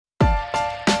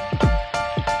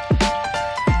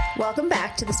Welcome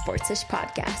back to the Sports-ish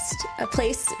podcast, a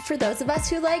place for those of us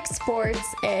who like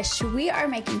sports-ish. We are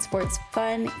making sports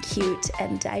fun, cute,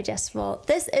 and digestible.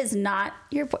 This is not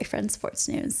your boyfriend's sports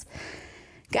news.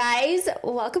 Guys,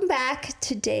 welcome back.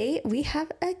 Today we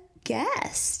have a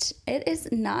guest. It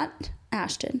is not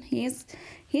Ashton. He's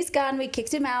gone. We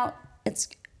kicked him out.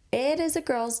 It is a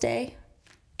girls' day.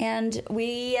 And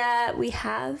we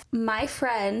have my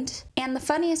friend and the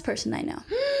funniest person I know.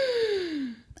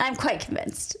 I'm quite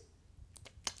convinced.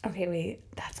 Okay, wait.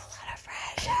 That's a lot of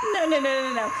pressure.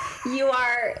 No. You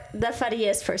are the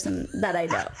funniest person that I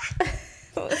know.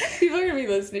 People are going to be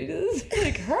listening to this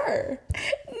like her.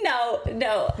 No.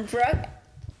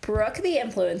 Brooke the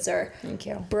influencer. Thank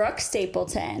you. Brooke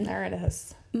Stapleton. There it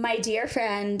is. My dear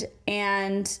friend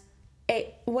and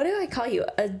what do I call you?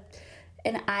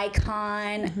 An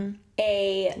icon,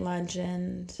 a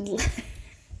legend,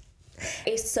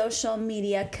 a social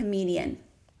media comedian.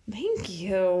 Thank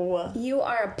you. You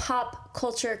are a pop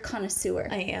culture connoisseur.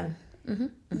 I am.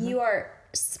 You are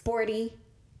sporty-ish.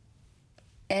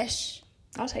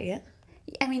 I'll take it.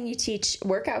 I mean, you teach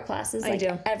workout classes I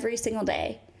do. every single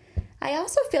day. I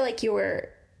also feel like you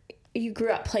grew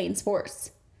up playing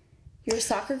sports. You're a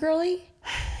soccer girly?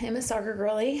 I'm a soccer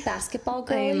girly. Basketball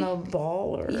girly? I'm a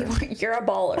baller. You're a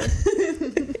baller.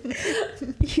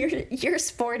 You're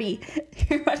sporty.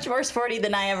 You're much more sporty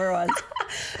than I ever was.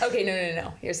 Okay,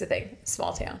 no. Here's the thing.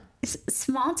 Small town.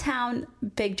 Small town,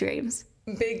 big dreams.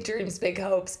 Big dreams, big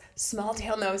hopes. Small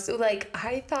town though. So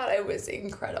I thought I was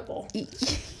incredible. You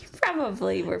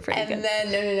probably were pretty good. And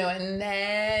then, no. And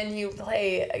then you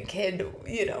play a kid,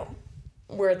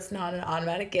 where it's not an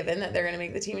automatic given that they're going to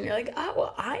make the team. And you're like, oh,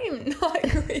 well, I am not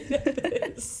great at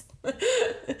this. But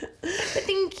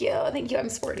thank you. I'm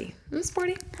sporty. I'll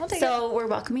take it. So we're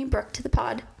welcoming Brooke to the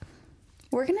pod.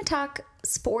 We're going to talk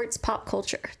sports pop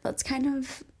culture. That's kind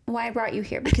of why I brought you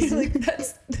here. Because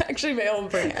that's actually my own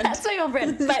brand. That's my own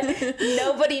brand. But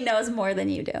nobody knows more than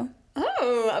you do.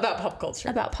 Oh, about pop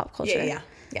culture.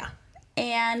 Yeah.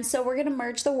 And so we're going to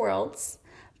merge the worlds.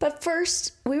 But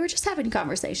first, we were just having a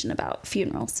conversation about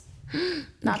funerals.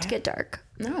 Not to get dark.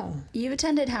 No. You've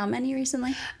attended how many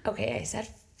recently? Okay, I said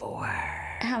 4.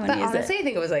 How many but is honestly, it? I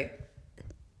think it was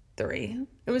 3.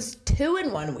 It was 2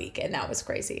 in 1 week, and that was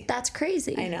crazy. That's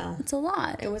crazy. I know. It's a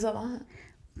lot. It was a lot.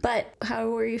 But how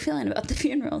were you feeling about the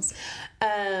funerals?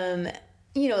 Sad,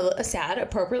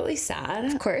 appropriately sad.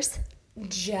 Of course.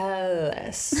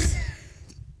 Jealous.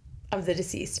 Of the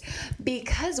deceased,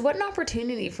 because what an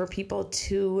opportunity for people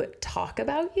to talk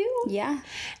about you. Yeah.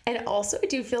 And also I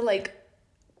do feel like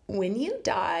when you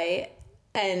die,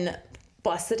 and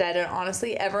bless the dead, and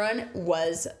honestly everyone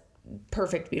was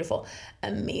perfect, beautiful,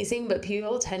 amazing, but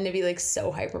people tend to be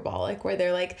so hyperbolic where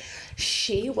they're like,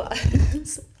 she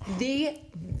was the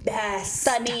best,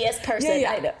 funniest person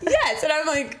I know. Yes. And I'm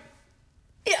like,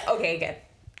 yeah, okay, again,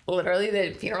 literally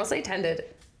the funerals I attended,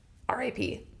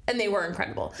 RIP. And they were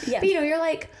incredible. Yeah. But you're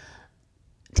like,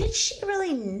 did she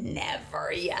really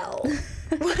never yell?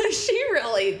 Was she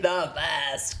really the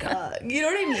best cook? You know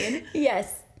what I mean?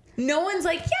 Yes. No one's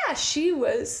like, yeah, she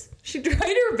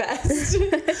tried her best.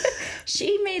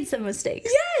 She made some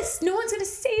mistakes. Yes. No one's going to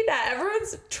say that.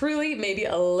 Everyone's truly maybe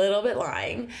a little bit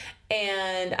lying.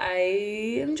 And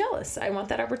I am jealous. I want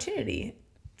that opportunity.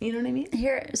 You know what I mean?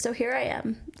 Here I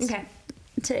am. Okay.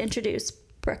 To introduce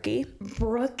Brookie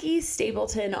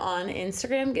Stapleton on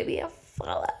Instagram. Give me a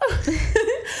follow.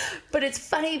 But it's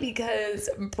funny because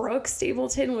Brooke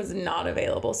Stapleton was not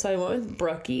available, so I went with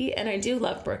Brookie, and I do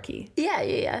love Brookie. Yeah.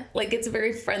 It's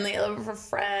very friendly. I love it for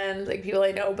friends, people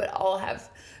I know, but I'll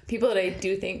have people that I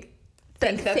do think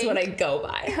that's what I go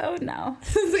by. Oh no.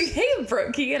 It's like, hey,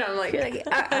 Brookie, and I'm like, you're like,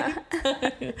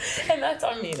 And that's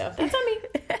on me though. That's on me.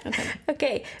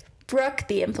 Okay. Brooke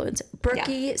the influencer,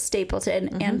 Brookie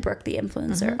Stapleton, and Brooke the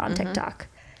influencer on TikTok.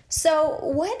 So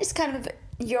what is kind of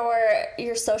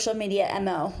your social media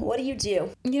MO? What do?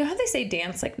 You know how they say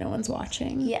dance like no one's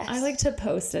watching? Yes. I like to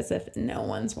post as if no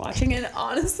one's watching, and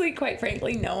honestly, quite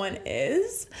frankly, no one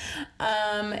is.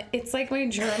 It's like my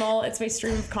journal. It's my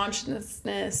stream of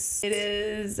consciousness. It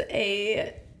is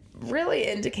a really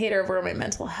indicator of where my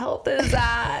mental health is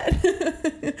at.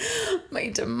 My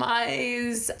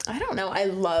demise. I don't know. I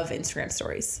love Instagram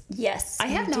stories. Yes. I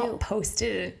have not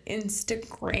posted an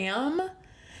Instagram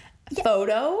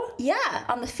photo. Yeah,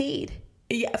 on the feed.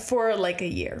 Yeah, for a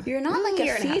year. You're not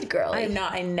a feed girl. I'm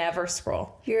not. I never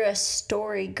scroll. You're a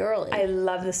story girly. I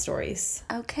love the stories.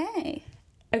 Okay.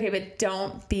 Okay, but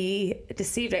don't be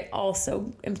deceived. I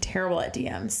also am terrible at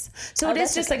DMs. So it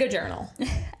is just like a journal.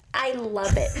 I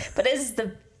love it. But it is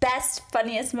the best,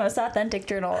 funniest, most authentic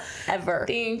journal ever.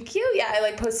 Thank you. Yeah, I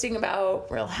like posting about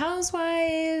Real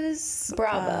Housewives.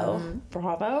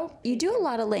 Bravo. You do a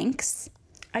lot of links.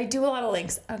 I do a lot of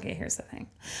links. Okay, here's the thing.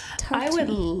 Talk I to would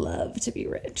me. love to be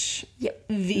rich. Yep.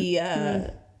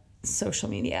 Via social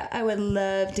media. I would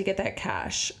love to get that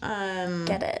cash.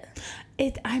 Get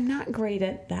it. I'm not great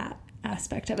at that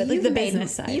aspect of it, like the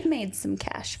business side. You've made some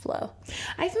cash flow.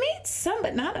 I've made some,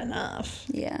 but not enough.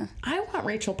 Yeah. I want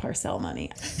Rachel Parcell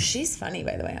money. She's funny,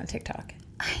 by the way, on TikTok.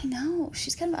 I know.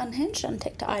 She's kind of unhinged on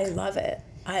TikTok. I love it.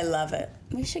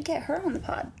 We should get her on the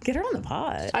pod. Get her on the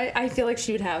pod. I feel like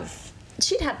she would have...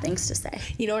 She'd have things to say.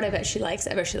 You know what I bet she likes?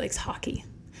 I bet she likes hockey.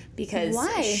 Because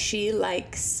Why? she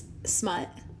likes smut,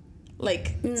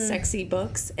 like sexy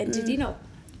books. And did you know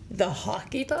the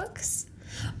hockey books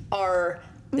are...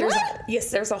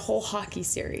 There's a whole hockey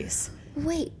series.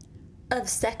 Wait, of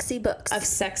sexy books.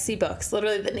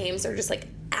 Literally, the names are just like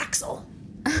Axel,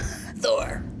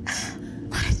 Thor,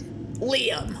 What?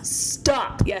 Liam.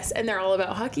 Stop. Yes, and they're all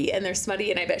about hockey, and they're smutty,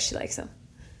 and I bet she likes them.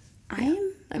 I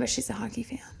bet she's a hockey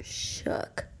fan.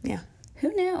 shook. Yeah.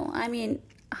 Who knew? I mean,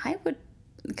 I would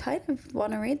kind of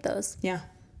want to read those. Yeah.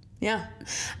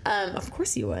 Of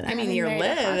course you would. I mean, Having you're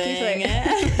married a hockey living player.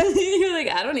 it. You're like,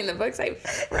 I don't need the books. I'm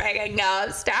freaking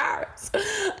up stars.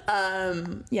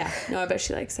 I bet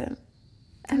she likes it.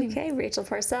 Okay, Rachel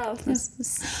Parcell.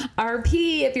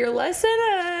 RP, if you're listening,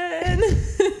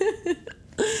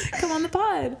 come on the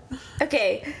pod.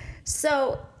 Okay,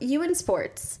 so you in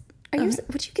sports.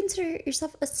 Would you consider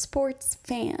yourself a sports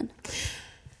fan?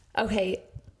 Okay,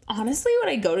 honestly, when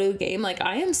I go to a game, like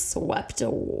I am swept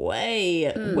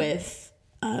away with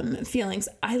feelings.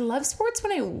 I love sports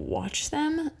when I watch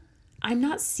them. I'm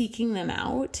not seeking them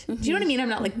out. Do you know what I mean? I'm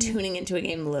not like tuning into a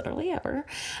game literally ever.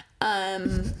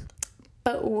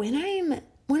 But when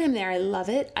I'm there, I love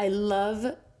it. I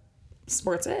love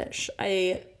sports-ish.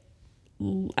 I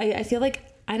feel like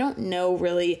I don't know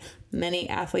really many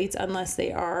athletes unless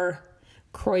they are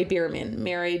Croy Bierman,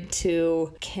 married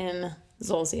to Kim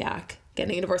Zolciak,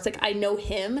 getting a divorce. Like I know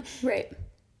him, Right.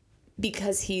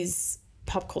 because he's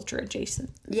pop culture adjacent.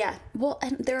 Yeah. Well,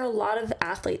 and there are a lot of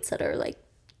athletes that are like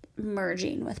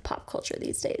merging with pop culture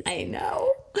these days. I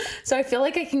know. So I feel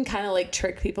like I can kind of like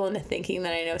trick people into thinking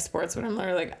that I know sports when I'm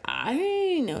literally like,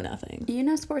 I know nothing. You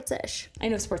know sports-ish. I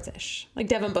know sports-ish. Like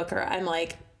Devin Booker, I'm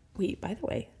like, wait, by the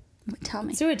way, Tell me.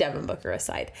 let's do a Devin Booker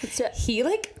aside. Let's do it. He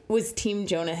like was Team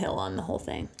Jonah Hill on the whole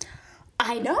thing.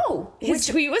 I know. His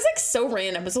tweet was like so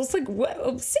random. It was like,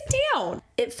 what? Sit down.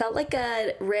 It felt like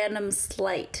a random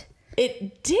slight.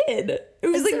 It did. It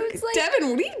was So like, it's like, Devin,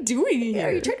 what are you doing here?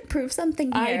 Are you trying to prove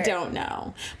something here? I don't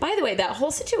know. By the way, that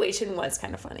whole situation was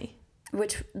kind of funny.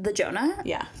 Which, the Jonah?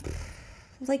 Yeah.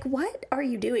 Like, what are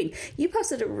you doing? You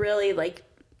posted a really, like,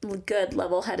 good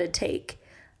level-headed take.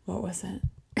 What was it?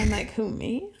 I'm like, who,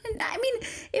 me? I mean,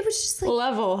 it was just like...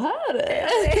 Level-headed.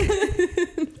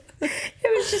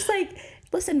 It was just like,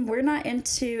 listen, we're not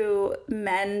into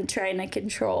men trying to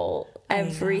control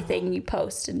everything you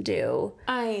post and do.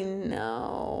 I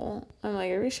know. I'm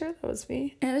like, are you sure that was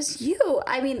me? And it was you.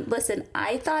 I mean, listen,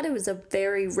 I thought it was a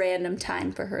very random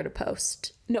time for her to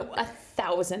post. No,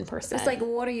 1,000%. It's like,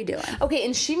 what are you doing? Okay,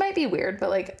 and she might be weird, but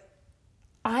like,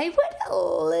 I would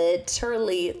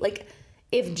literally, like,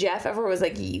 if Jeff ever was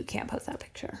like, you can't post that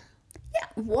picture.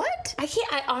 Yeah, what?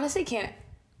 I honestly can't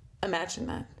imagine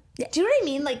that. Yeah. Do you know what I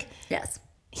mean? Like, Yes.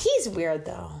 he's weird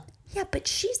though. Yeah, but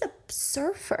she's a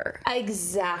surfer.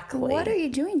 Exactly. What are you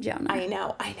doing, Jonah? I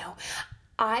know.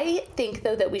 I think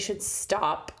though that we should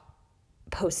stop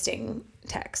posting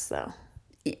texts though.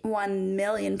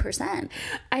 1,000,000%.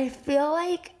 I feel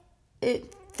like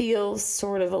it feels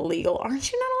sort of illegal.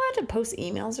 Aren't you not allowed to post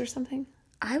emails or something?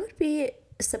 I would be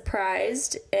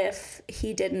surprised if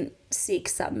he didn't seek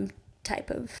some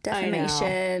type of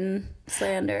defamation,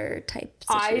 slander type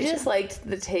situation. I just liked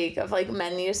the take of like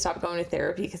men need to stop going to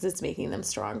therapy because it's making them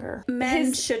stronger.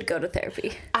 Men should go to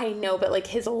therapy. I know, but like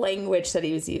his language that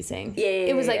he was using.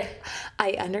 It was like,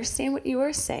 I understand what you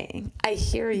are saying. I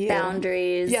hear you.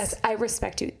 Boundaries. Yes, I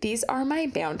respect you. These are my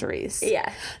boundaries.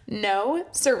 Yeah. No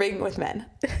serving with men.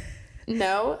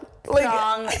 No.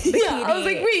 Wrong bikini. Yeah, I was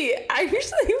like, wait,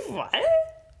 actually, what?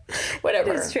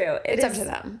 Whatever. It's true. It's up to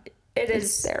them.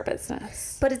 It's their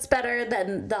business. But it's better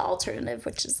than the alternative,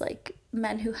 which is like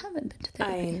men who haven't been to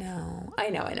therapy. I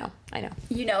know.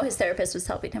 You know his therapist was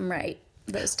helping him write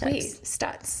those texts. Wait,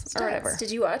 Stutz or whatever. Did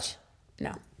you watch?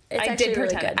 No. It's I actually did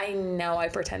really pretend. good. I know I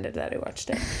pretended that I watched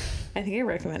it. I think I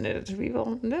recommended it to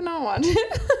people. Did not watch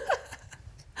it.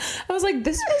 I was like,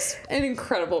 this was an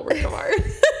incredible work of art.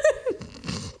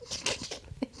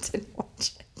 I didn't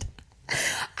watch it.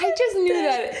 I just knew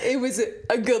that it was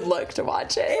a good look to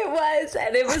watch it. It was,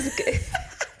 and it was good.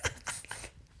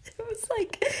 It was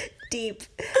like deep.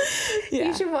 Yeah.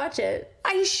 You should watch it.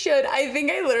 I should. I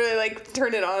think I literally like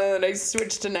turned it on and then I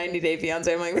switched to 90 Day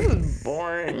Fiance. I'm like, this is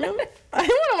boring. I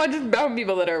don't want to watch about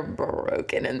people that are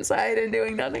broken inside and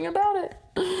doing nothing about it.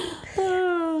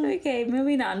 Okay,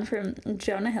 moving on from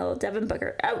Jonah Hill, Devin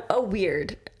Booker. A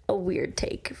weird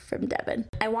take from Devin.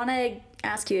 I want to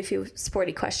ask you a few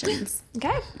sporty questions.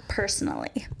 Okay.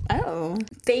 Personally. Oh.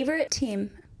 Favorite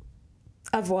team?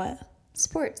 Of what?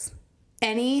 Sports.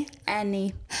 Any?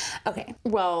 Okay.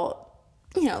 Well,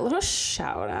 a little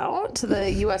shout out to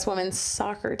the U.S. women's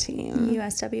soccer team.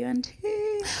 USWNT.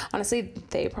 Honestly,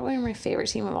 they probably are my favorite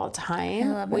team of all time.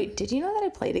 I love it. Wait, did you know that I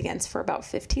played against for about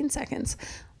 15 seconds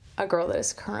a girl that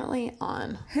is currently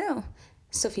on? Who?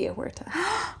 Sophia Huerta.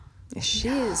 She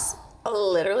is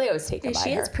literally, I was taken by her.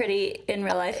 She is pretty in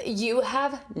real life. You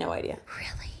have no idea.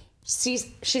 Really?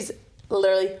 She's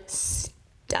literally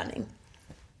stunning.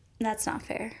 That's not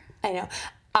fair. I know.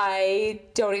 I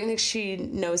don't even think she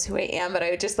knows who I am, but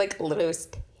I just like literally was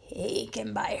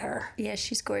taken by her. Yeah,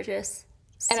 she's gorgeous.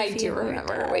 And I Sophia do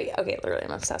remember, Huerta. literally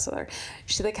I'm obsessed with her.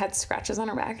 She like had scratches on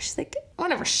her back. She's like,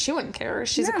 whatever, she wouldn't care.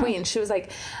 She's a No. queen. She was like,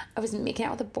 I was making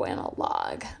out with a boy on a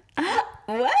log.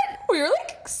 What? We were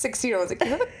like 16. I was like,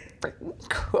 you're the freaking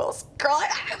coolest girl I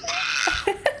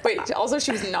ever met. Wait, also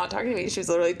she was not talking to me. She was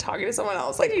literally talking to someone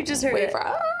else. Like, You just heard it.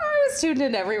 I was tuned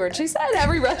in every word she said,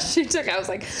 every breath she took. I was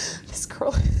like, this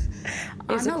girl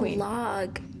is On a queen.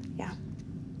 log. Yeah.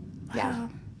 Yeah. Wow.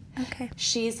 Okay.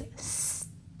 She's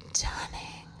stunning.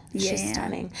 Yeah. She's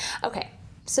stunning. Okay.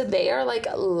 So they are like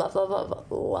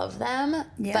love them.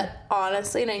 Yeah. But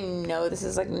honestly, and I know this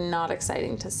is like not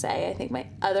exciting to say, I think my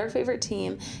other favorite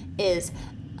team is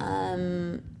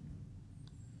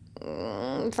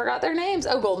forgot their names.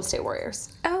 Oh, Golden State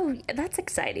Warriors. Oh, that's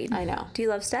exciting. I know. Do you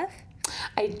love Steph?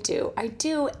 I do.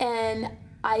 And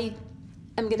I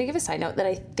am going to give a side note that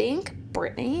I think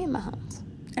Brittany Mahomes,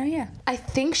 Oh, yeah. I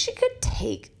think she could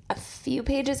take a few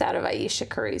pages out of Ayesha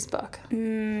Curry's book.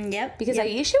 Yep. Because yep.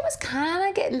 Ayesha was kind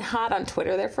of getting hot on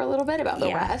Twitter there for a little bit about the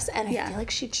Yeah. refs, and I Yeah. feel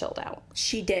like she chilled out.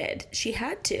 She did. She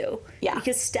had to. Yeah.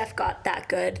 Because Steph got that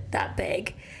good, that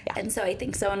big. Yeah. And so I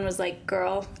think someone was like,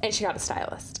 girl, And she got a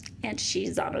stylist. and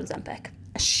she's on Ozempic.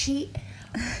 She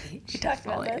talked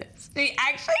about fully that. is. She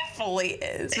actually fully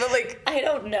is. But like, I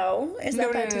don't know. Is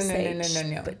that bad to say?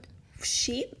 no. But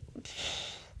she,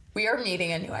 We are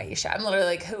meeting a new Ayesha. I'm literally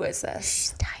like, who is this?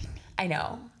 she's tiny. I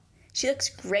know. She looks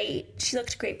great. She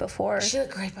looked great before. She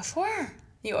looked great before.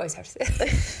 You always have to say that.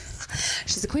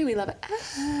 She's a queen. We love it.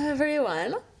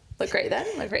 Everyone. Look great then.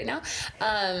 Look great now.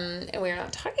 And we're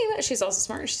not talking about it. She's also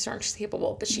smart. She's smart. She's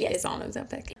capable. But she is on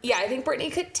Ozempic. Yeah, I think Brittany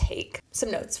could take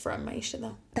some notes from Ayesha,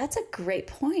 though. That's a great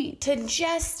point. To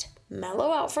just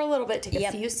mellow out for a little bit. Take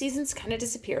Yep. a few seasons, kind of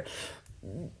disappear.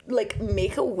 Like,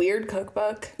 make a weird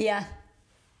cookbook. Yeah.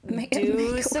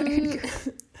 Do some...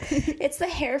 It's the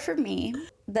hair for me.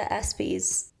 The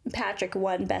ESPYs. Patrick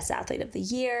won Best Athlete of the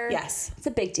Year. Yes. It's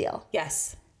a big deal.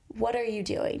 Yes. What are you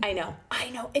doing? I know.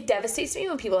 It devastates me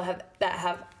when people have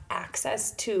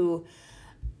access to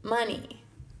money,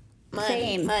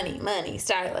 Fame. money,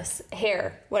 stylists,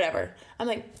 hair, whatever. I'm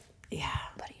like, yeah.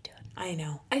 What are you doing? I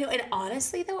know. And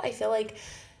honestly, though, I feel like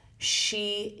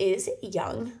she is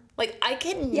young. Like, I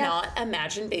cannot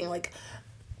imagine being like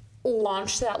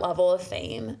launched to that level of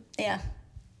fame Yeah.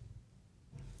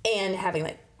 and having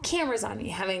like cameras on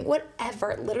you, having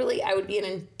whatever. Literally, I would be an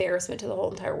embarrassment to the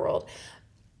whole entire world.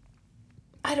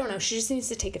 I don't know. She just needs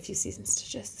to take a few seasons to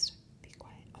just be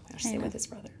quiet. Oh my gosh, same with his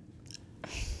brother.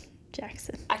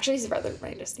 Jackson. Actually, his brother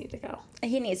might just need to go.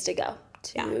 He needs to go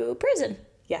to prison.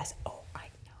 Yes. Oh, I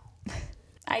know.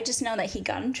 I just know that he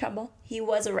got in trouble. He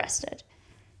was arrested.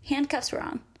 Handcuffs were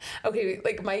on. Okay,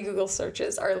 like my Google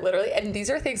searches are literally, and these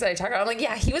are things that I talk about. I'm like,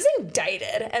 yeah, he was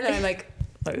indicted. And then I'm like,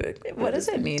 what does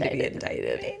it mean to be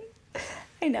indicted?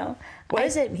 I know. What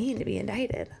does it mean to be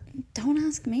indicted? Don't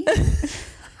ask me.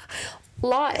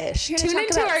 Law-ish. You're gonna Tune talk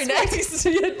into about our next.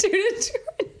 Tune into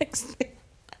our next thing.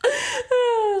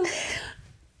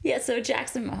 Yeah, so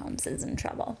Jackson Mahomes is in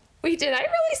trouble. Wait, did I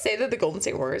really say that the Golden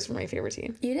State Warriors were my favorite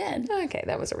team? You did. Okay,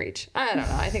 that was a reach. I don't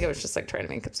know. I think I was just like trying to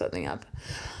make something up.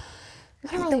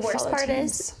 I don't really The worst follow part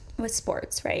teams. is with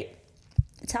sports, right?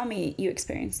 Tell me you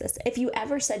experienced this. If you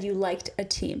ever said you liked a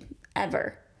team,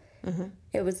 ever,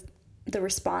 it was the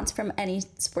response from any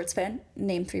sports fan,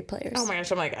 name 3 players. Oh my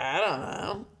gosh, I'm like, I don't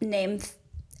know. Name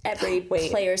every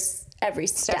player's every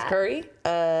stat. Steph Curry.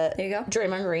 There you go.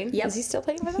 Draymond Green. Yep. Is he still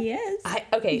playing for them? He is.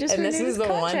 Okay, He just and this renewed is his the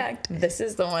contract. one. This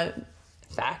is the one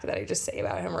fact that I just say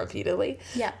about him repeatedly.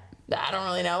 Yeah. That I don't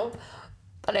really know.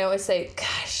 And I always say,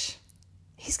 gosh,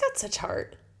 he's got such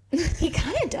heart. He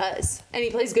kind of does. And he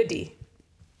plays good D.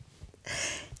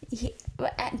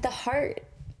 The heart,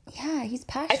 yeah, he's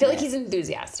passionate. I feel like he's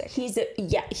enthusiastic. He's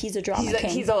a drama king.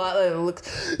 He's a lot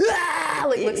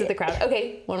like looks at the crowd.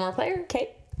 Okay, one more player. Okay.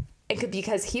 It could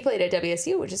because he played at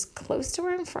WSU, which is close to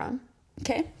where I'm from.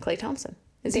 Okay. Klay Thompson.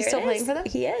 Is he still playing for them?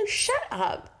 He is. Shut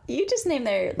up. You just named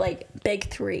their big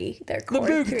three. Their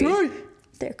core three.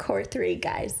 Their core three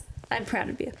guys. I'm proud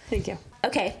of you. Thank you.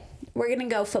 Okay. We're going to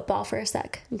go football for a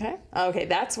sec. Okay,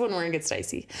 that's when we're going to get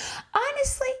dicey.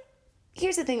 Honestly,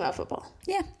 here's the thing about football.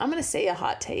 Yeah. I'm going to say a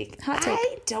hot take. Hot take.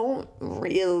 I don't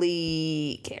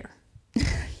really care.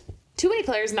 Too many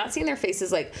players, not seeing their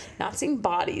faces, not seeing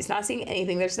bodies, not seeing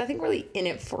anything. There's nothing really in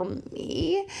it for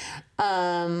me.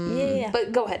 Yeah.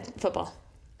 But go ahead, football.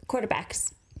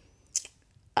 Quarterbacks.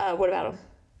 What about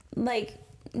them? Do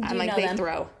you know they them?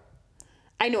 throw.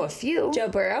 I know a few. Joe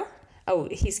Burrow. Oh,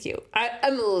 he's cute.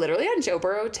 I'm literally on Joe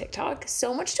Burrow TikTok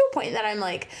so much to a point that I'm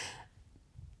like,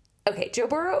 okay, Joe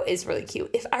Burrow is really cute.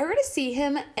 If I were to see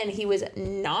him and he was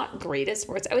not great at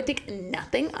sports, I would think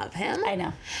nothing of him. I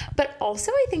know. But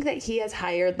also I think that he has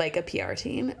hired a PR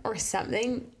team or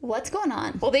something. What's going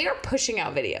on? Well, they are pushing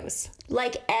out videos.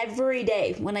 Every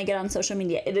day when I get on social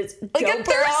media, it is Like Joe a Burrow.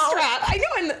 thirst trap. I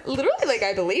know, and literally,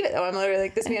 I believe it though. I'm literally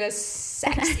this man is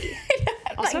sexy.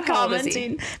 Also, how old is he?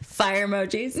 Commenting fire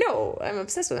emojis. No, I'm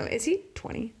obsessed with him. Is he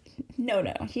 20? No,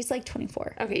 he's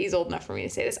 24. Okay, he's old enough for me to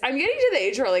say this. I'm getting to the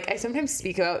age where I sometimes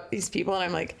speak about these people and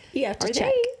I'm like, You have to are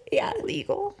check. they Yeah.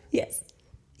 legal? Yes,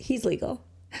 he's legal.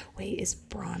 Wait, is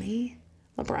Bronny,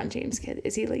 LeBron James' kid,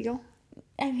 is he legal?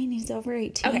 I mean, he's over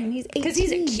 18. Okay, He's 18. because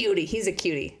he's a cutie. He's a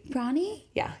cutie. Ronnie?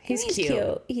 Yeah, he's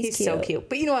cute. He's so cute.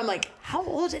 cute. But I'm like, how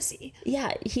old is he?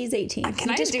 Yeah, he's 18. Can he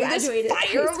I just do this graduated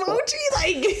fire high school.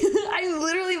 emoji? I'm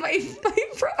literally, my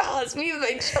profile has me with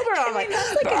my children. I'm like,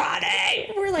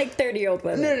 Bronny. We're 30-year-old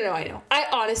women. No, I know. I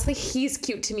honestly, he's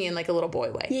cute to me in a little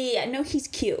boy way. Yeah. No, he's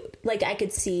cute. I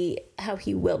could see how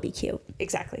he will be cute.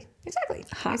 Exactly.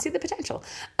 Hot. I see the potential.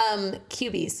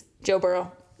 QBs, Joe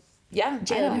Burrow. Yeah,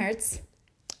 Jalen Hurts,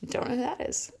 Don't know who that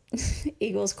is.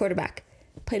 Eagles quarterback,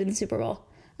 played in the Super Bowl.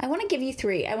 I want to give you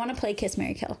three. I want to play Kiss,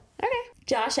 Marry, Kill. Okay.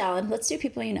 Josh Allen. Let's do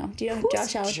people you know. Do you know Who's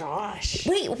Josh Allen? Josh.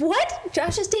 Wait, what?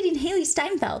 Josh is dating Haley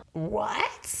Steinfeld.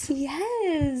 What?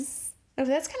 Yes. Oh,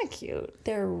 that's kind of cute.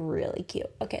 They're really cute.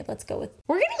 Okay, let's go with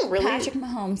We're getting really... Patrick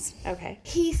Mahomes. Okay.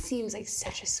 He seems like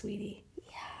such a sweetie.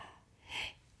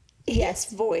 Yes.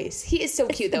 His voice. He is so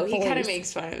cute, though. the He kind of voice.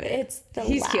 makes fun of it. It's the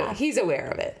He's laugh. cute. He's aware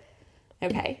of it.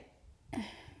 Okay.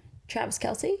 Travis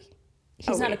Kelce.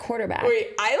 He's not a quarterback.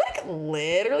 Wait, I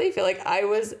literally feel like I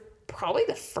was probably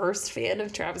the first fan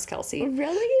of Travis Kelce.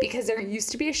 Really? Because there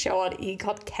used to be a show on E!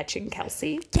 Called Catching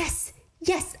Kelce. Yes.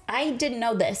 I didn't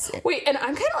know this. Wait, and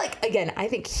I'm kind of again, I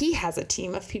think he has a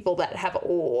team of people that have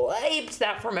wiped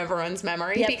that from everyone's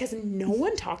memory because no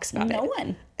one talks about it. No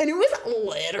one. And it was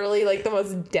literally the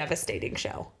most devastating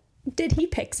show. Did he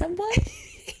pick someone?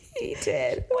 He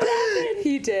did. What happened?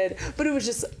 He did. But it was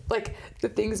just the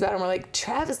things about him were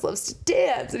Travis loves to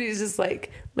dance. And he's just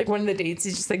one of the dates,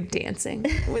 he's just dancing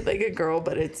with a girl,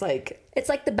 but it's It's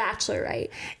like The Bachelor,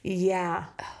 right? Yeah.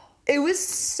 It was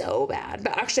so bad.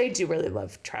 But actually, I do really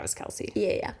love Travis Kelce.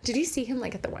 Yeah. Did you see him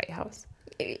at the White House?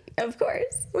 Of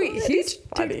course. Wait, he's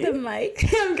funny. Took the mic.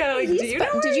 I'm kind of do you know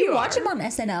where Did you watch are? him on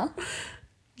SNL?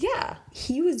 Yeah.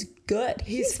 He was good.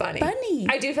 He's funny. Funny.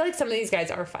 I do feel like some of these guys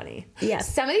are funny.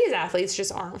 Yes. Some of these athletes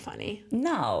just aren't funny.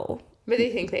 No. But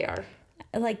they think they are.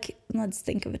 Let's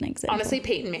think of an example. Honestly,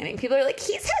 Peyton Manning. People are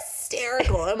he's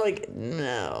hysterical. I'm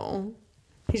no.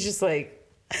 He's just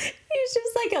He's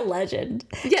just a legend.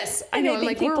 yes, I know. I'm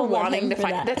think we're people love wanting him to for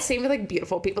find that. that same with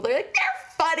beautiful people. They're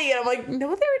they're funny. And I'm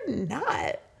no, they're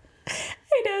not.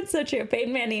 I know, it's so true.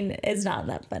 Peyton Manning is not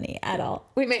that funny at all.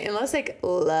 We may, unless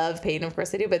love Peyton, of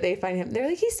course they do, but they find him, they're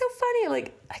he's so funny. I'm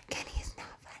again, he's not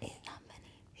funny. He's not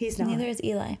funny. He's not. Neither is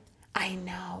Eli. I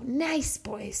know. Nice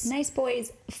boys. Nice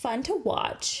boys, fun to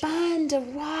watch. Fun to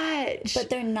watch. But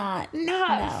they're not. Funny.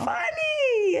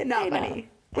 Not I know. funny.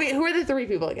 Wait, who are the three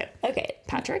people again? Okay.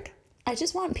 Patrick? I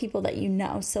just want people that you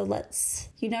know. So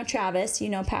you know Travis, you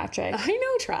know Patrick, I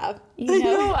know Trav.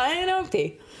 I know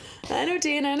P. I know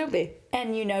T and I know B.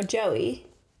 and you know Joey.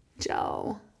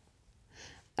 Joe.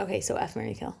 Okay, so F,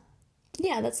 Marry, Kill.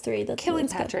 Yeah, that's three. Killing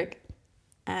that's good. Patrick.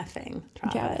 Effing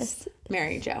Travis. Travis.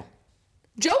 Marry Joe.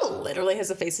 Joe literally has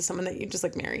the face of someone that you just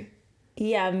marry.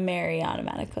 Yeah, marry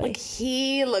automatically.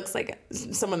 He looks like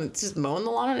someone that's just mowing the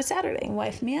lawn on a Saturday.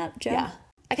 Wife me up, Joe. Yeah.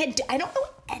 I don't know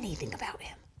anything about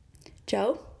him.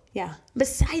 Joe? Yeah.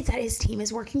 Besides that, his team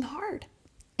is working hard.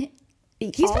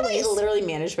 He's probably literally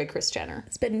managed by Kris Jenner.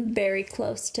 It's been very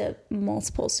close to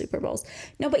multiple Super Bowls.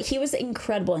 No, but he was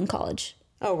incredible in college.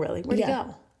 Oh, really? Where'd he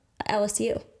go?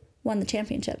 LSU. Won the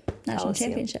championship. National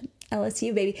championship.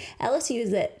 LSU, baby. LSU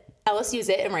is it. LSU is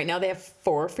it. And right now they have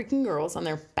 4 freaking girls on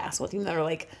their basketball team that are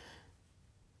like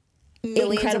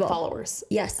millions of followers.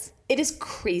 Yes. It is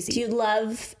crazy. Do you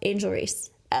love Angel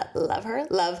Reese? Love her.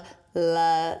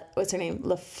 What's her name?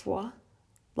 LaFois?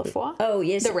 Oh,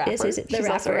 yes. The rapper. Yes, She's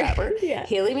also a rapper. Yeah.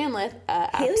 Haley Van Lith.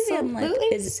 Haley Van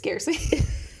Lith scares me.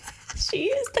 She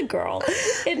is the girl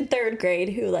in 3rd grade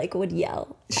who like would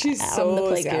yell She's on so the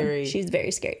playground. Scary. She's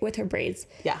very scary with her braids.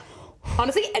 Yeah.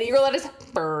 Honestly, any girl that is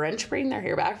French braiding their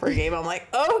hair back for a game, I'm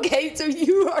like, okay, so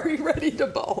you are ready to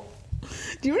ball.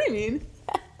 Do you know what I mean?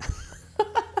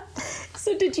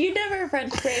 So did you never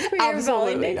French braid for your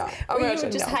bowling days? Not. Or you were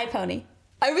just high pony?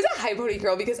 I was a high pony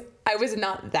girl because I was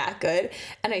not that good.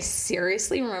 And I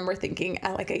seriously remember thinking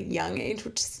at like a young age,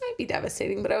 which might be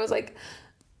devastating, but I was like,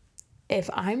 if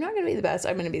I'm not going to be the best,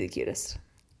 I'm going to be the cutest.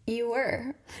 You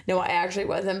were. No, I actually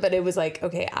wasn't, but it was like,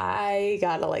 okay, I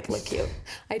gotta like look cute.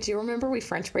 I do remember we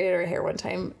French braided our hair one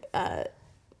time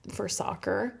for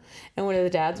soccer, and one of the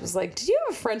dads was like, did you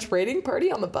have a French braiding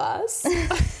party on the bus?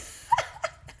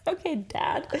 Okay,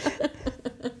 Dad.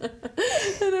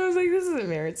 And I was like, this is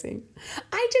embarrassing.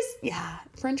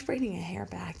 French braiding a hair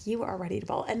back, you are ready to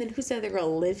ball. And then who's the other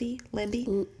girl? Livy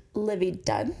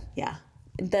Dunn? Yeah.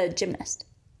 The gymnast.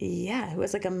 Yeah, who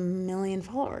has like 1 million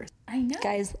followers. I know.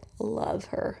 Guys love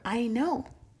her. I know.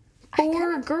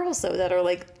 4 girls, though, that are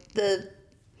like the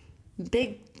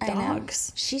big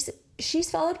dogs. She's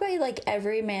followed by like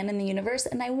every man in the universe,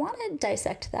 and I want to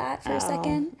dissect that for a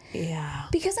second. Yeah.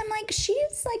 Because I'm like,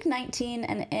 she's like 19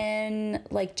 and in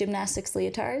like gymnastics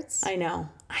leotards. I know.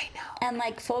 And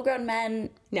like full grown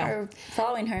men are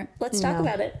following her. Let's talk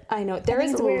about it. I know. There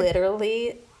is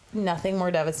literally nothing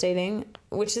more devastating,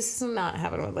 which this does not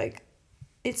happen with like,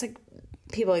 it's like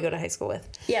people I go to high school with.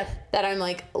 Yeah. That I'm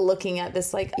like looking at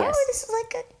this like, oh, this is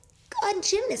like a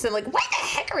gymnast. I'm like, why the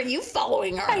heck are you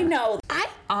following her? I know. I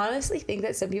honestly think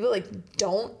that some people like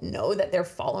don't know that their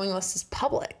following list is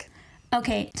public.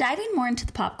 Okay, diving more into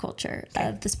the pop culture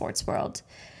of the sports world.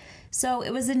 So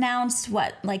it was announced,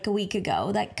 like a week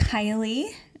ago, that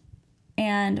Kylie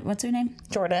and what's her name?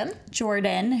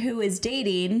 Jordan, who is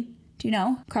dating, do you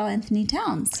know, Karl Anthony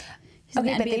Towns.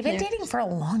 Okay, but they've been dating for a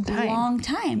long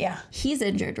time. Yeah. He's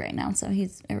injured right now, so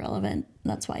he's irrelevant.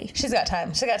 That's why. She's got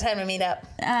time. She's got time to meet up.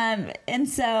 And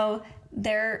so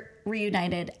they're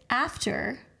reunited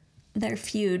after their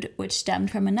feud, which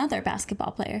stemmed from another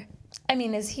basketball player. I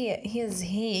mean, is he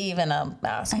even a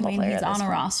basketball player? He's on a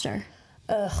roster.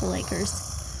 The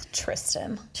Lakers.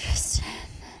 Tristan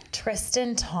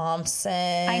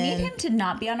Thompson. I need him to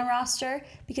not be on a roster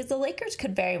because the Lakers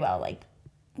could very well like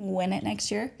win it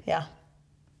next year. Yeah.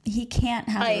 He can't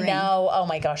have a ring. I know. Oh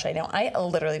my gosh, I know. I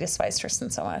literally despise Tristan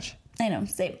so much. I know.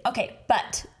 Same. Okay,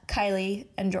 but Kylie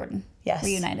and Jordan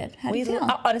reunited. How do you feel?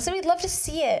 Honestly, we'd love to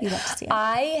see it. We'd love to see it.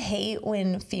 I hate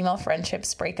when female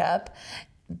friendships break up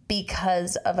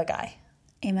because of a guy.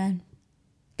 Amen.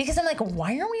 Because I'm like,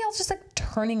 why aren't we all just like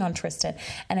turning on Tristan?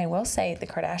 And I will say the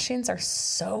Kardashians are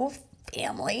so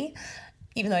family,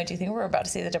 even though I do think we're about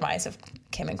to see the demise of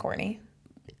Kim and Kourtney.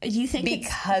 You think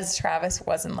because Travis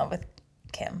was in love with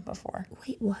Kim before.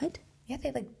 Wait, what? Yeah,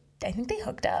 I think they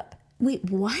hooked up. Wait,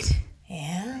 what?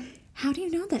 Yeah. How do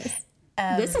you know this?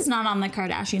 This is not on the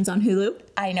Kardashians on Hulu.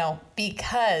 I know,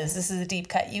 because this is a deep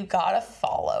cut. You gotta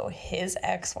follow his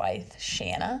ex-wife,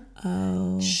 Shanna.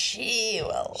 Oh.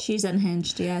 She's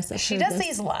unhinged, yes. She does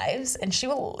these lives, and she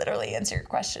will literally answer your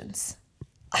questions.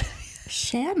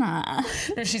 Shanna.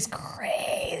 No, she's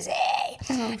crazy.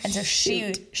 Oh, and so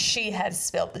she had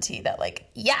spilled the tea that like,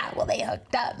 yeah, well, they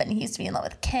hooked up and he used to be in love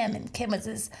with Kim and Kim was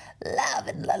his love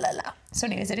and la la la. So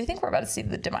anyways, I do think we're about to see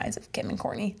the demise of Kim and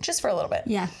Kourtney just for a little bit.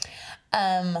 Yeah.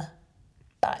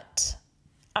 But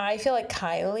I feel like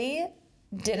Kylie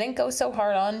didn't go so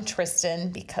hard on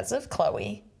Tristan because of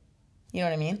Khloe. You know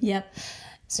what I mean? Yep.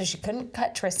 So she couldn't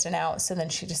cut Tristan out, so then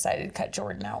she decided to cut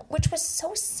Jordan out, which was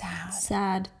so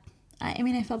sad. I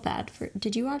mean, I felt bad for...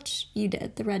 Did you watch... You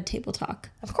did, the Red Table Talk.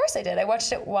 Of course I did. I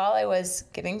watched it while I was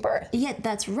giving birth. Yeah,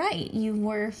 that's right. You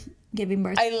were giving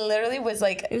birth. I literally was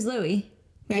like... It was Louis,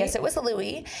 right? Yes, it was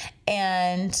Louis.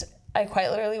 And I quite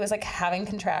literally was like having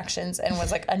contractions and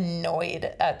was like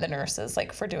annoyed at the nurses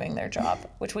like for doing their job,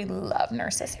 which we love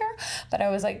nurses here. But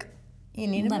I was like, you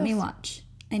need to Let me watch.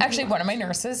 Actually, one of my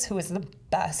nurses, who was the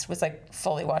best, was like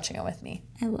fully watching it with me.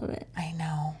 I love it. I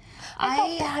know. I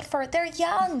felt bad for it. They're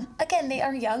young. Again, they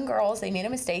are young girls. They made a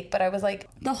mistake, but I was like...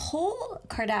 The whole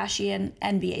Kardashian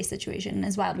NBA situation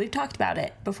is wild. We've talked about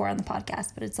it before on the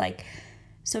podcast, but it's like,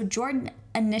 so Jordan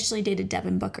initially dated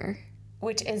Devin Booker.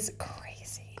 Which is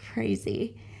crazy.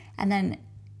 Crazy. And then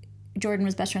Jordan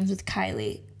was best friends with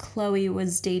Kylie. Khloe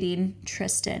was dating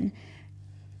Tristan.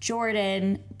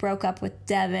 Jordan broke up with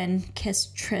Devin,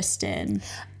 kissed Tristan.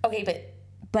 Okay,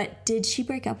 But did she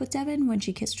break up with Devin when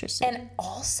she kissed Tristan? And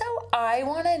also, I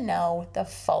want to know the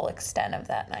full extent of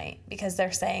that night, because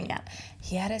they're saying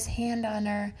he had his hand on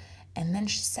her, and then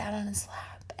she sat on his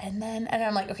lap, and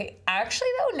I'm like, okay, actually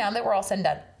though, now that we're all said and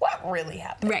done, what really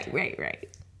happened? Right.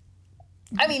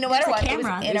 I mean, no matter what, it was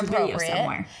inappropriate.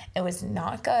 inappropriate. It was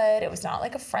not good. It was not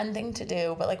like a friend thing to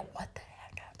do, but like, what the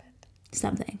heck happened?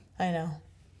 Something. I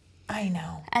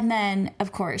know. And then,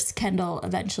 of course, Kendall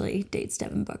eventually dates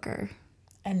Devin Booker.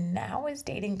 And now is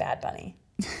dating Bad Bunny.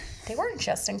 They weren't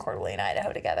just in Coeur d'Alene,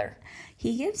 Idaho together.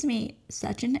 He gives me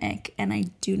such an ick, and I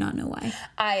do not know why.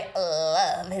 I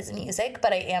love his music,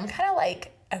 but I am kind of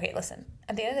like, okay, listen,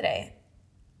 at the end of the day,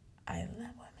 I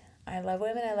love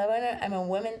women. I'm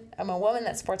a woman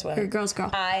that supports women. You're a girl's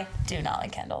girl. I do not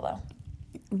like Kendall, though.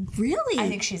 Really? I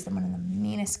think she's one of the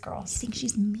meanest girls. I think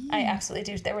she's mean. I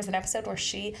absolutely do. There was an episode where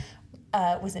she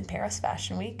was in Paris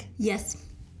Fashion Week. Yes.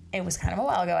 It was kind of a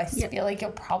while ago. I feel like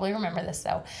you'll probably remember this,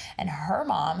 though. And her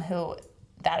mom, who,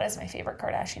 that is my favorite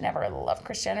Kardashian ever. I love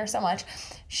Kris Jenner so much.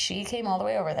 She came all the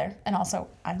way over there. And also,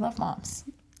 I love moms.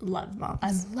 Love moms.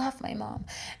 I love my mom.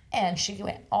 And she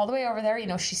went all the way over there. You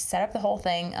know, she set up the whole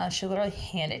thing. She literally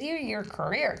handed you your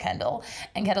career, Kendall.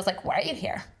 And Kendall's like, why are you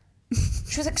here?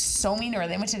 She was like so mean to her.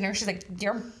 They went to dinner. She's like,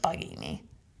 you're bugging me.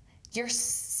 You're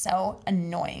so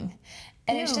annoying.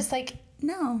 And it's just like,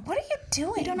 no. What are you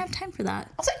doing? I don't have time for that.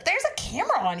 I was like, there's a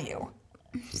camera on you.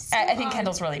 So I think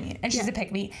Kendall's really mean. And she's a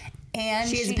pick-me. And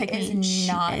she is a pick-me. She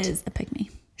is a pick-me.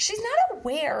 She's not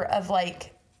aware of,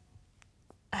 like,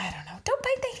 I don't know. Don't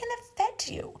bite the hand that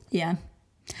fed you. Yeah.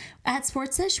 At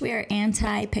Sportsish, we are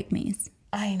anti-pick-me's.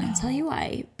 I know. I'll tell you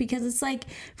why. Because it's like,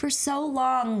 for so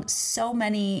long, so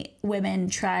many women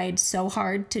tried so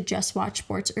hard to just watch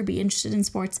sports or be interested in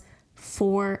sports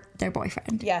for their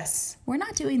boyfriend. Yes. We're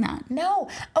not doing that. No.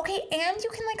 Okay, and you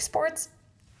can like sports-ish,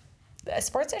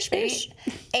 baby.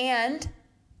 And,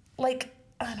 like,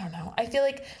 I don't know. I feel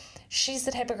like she's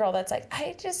the type of girl that's like,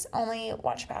 I just only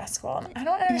watch basketball. And I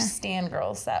don't understand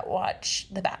girls that watch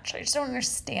The Bachelor. I just don't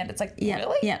understand. It's like,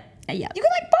 really? Yeah. You can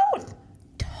like both.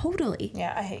 Totally.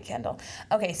 Yeah, I hate Kendall.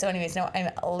 Okay, so anyways, no,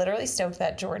 I'm literally stoked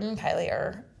that Jordan and Kylie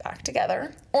are back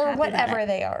together. Or Happy whatever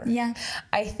they are. Yeah.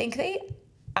 I think they,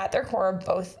 at their core, are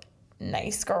both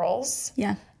nice girls.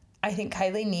 Yeah. I think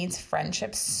Kylie needs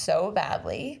friendship so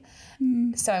badly.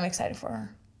 So I'm excited for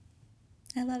her.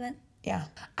 I love it. Yeah.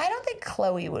 I don't think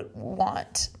Khloe would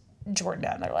want Jordan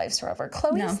out in their lives forever.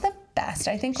 Chloe's the best.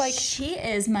 I think, like... She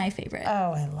is my favorite.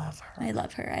 Oh, I love her. I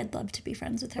love her. I'd love to be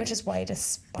friends with her. Which is why I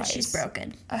despise... But she's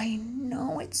broken. I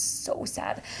know. It's so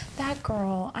sad. That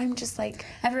girl, I'm just like...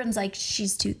 Everyone's like,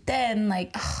 she's too thin.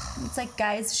 Like, it's like,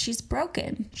 guys, she's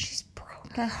broken. She's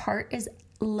broken. Her heart is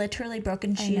literally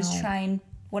broken. She is trying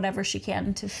whatever she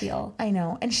can to feel I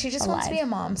know. And she just wants to alive. be a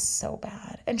mom so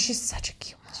bad. And she's such a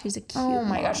cute mom. She's a cute Oh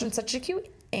my mom. gosh, and such a cute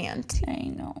auntie. I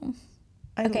know.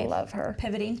 I love her.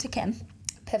 Pivoting to Kim.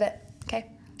 Pivot. Okay.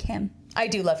 Kim. I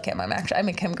do love Kim. I'm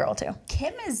a Kim girl too.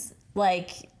 Kim is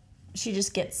like, she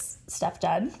just gets stuff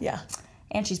done. Yeah.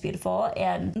 And she's beautiful.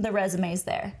 And the resume's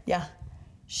there. Yeah.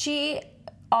 She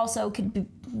also could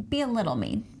be a little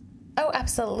mean. Oh,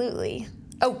 absolutely.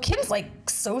 Oh, Kim's like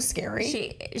so scary.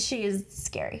 She is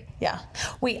scary. Yeah.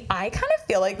 Wait, I kind of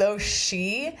feel like though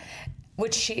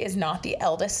which she is not the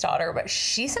eldest daughter, but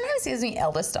she sometimes gives me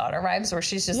eldest daughter vibes where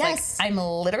she's just like, I'm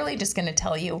literally just going to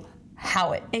tell you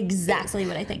how it Exactly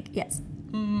what I think. Yes.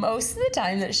 Most of the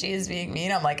time that she is being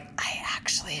mean, I'm like, I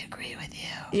actually agree with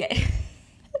you. Yeah.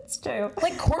 That's true.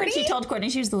 Like Courtney. When she told Courtney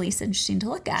she was the least interesting to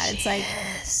look at. It's like,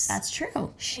 that's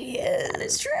true. She is. That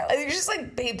is true. I think she's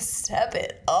like, babe, step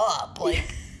it up. Like,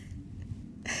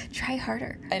 try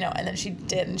harder. I know. And then she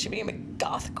did, and she became a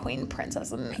goth queen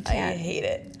princess, and I hate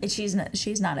it. She's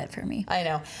not it for me. I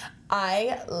know.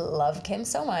 I love Kim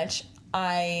so much.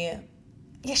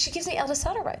 She gives me eldest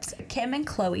daughter vibes. Kim and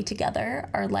Khloe together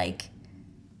are like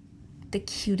the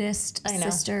cutest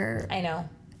sister.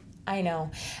 I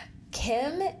know.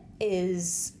 Kim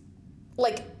is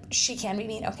like, she can be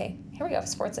mean. Okay, here we go.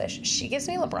 Sports-ish. She gives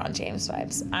me LeBron James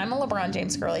vibes. I'm a LeBron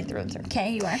James girly through and through.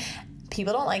 Okay, you are.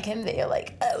 People don't like him. They're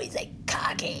like, oh, he's like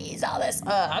cocky. He's all this.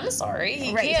 I'm sorry.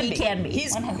 He can be.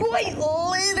 He's 100%. quite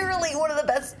literally one of the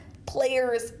best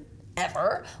players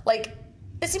ever. Like,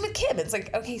 The same with Kim. It's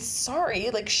like, okay,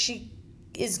 sorry. Like, she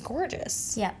is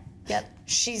gorgeous. Yep.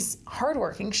 She's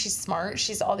hardworking. She's smart.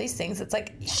 She's all these things. It's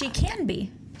like... She can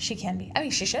be. She can be. I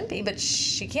mean, she shouldn't be, but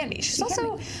she can be. She's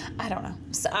also... I don't know.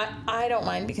 So I don't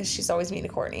mind because she's always mean to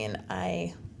Courtney, and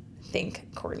I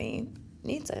think Courtney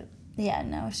needs it. Yeah,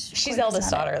 no. She's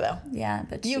eldest daughter, though. Yeah,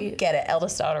 but you get it.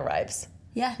 Eldest daughter vibes.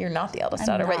 Yeah. You're not the eldest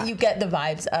daughter, but you get the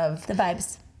vibes of... The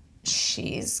vibes.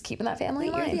 She's keeping that family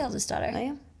in You're line. the eldest daughter. I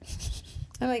am.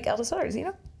 I'm like, eldest daughters, you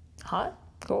know? Hot,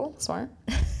 cool, smart.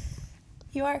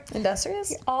 You are. Industrious.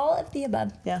 You're all of the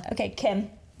above. Yeah. Okay, Kim,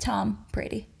 Tom,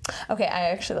 Brady. Okay, I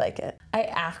actually like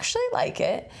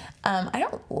it. I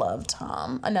don't love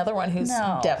Tom. Another one who's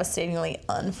devastatingly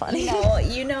unfunny. No,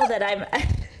 you know that I'm...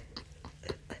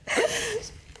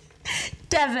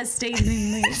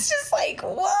 Devastatingly. It's just like,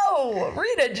 whoa,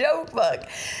 read a joke book.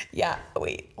 Yeah,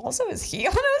 wait, also is he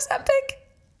on Ozempic?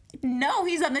 No,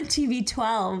 he's on the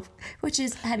TV12, which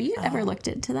is, have you ever looked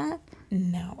into that?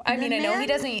 No. I mean, I know he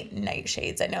doesn't eat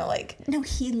nightshades. I know, like... No,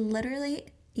 he literally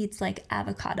eats, like,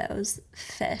 avocados,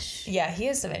 fish. Yeah, he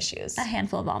has some issues. A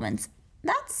handful of almonds.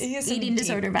 That's eating deep,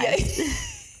 disorder vibes. Yeah,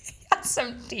 he has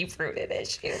some deep-rooted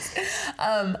issues.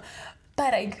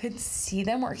 But I could see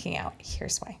them working out.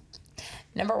 Here's why.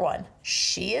 Number one,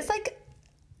 she is, like,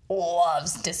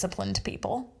 loves disciplined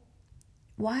people.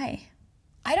 Why?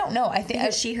 I don't know. I think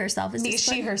because she herself is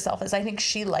disciplined? She herself is. I think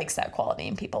she likes that quality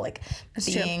in people, like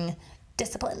being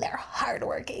disciplined. They're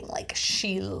hardworking. Like,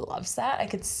 she loves that. I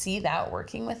could see that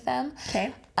working with them.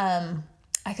 Okay.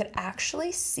 I could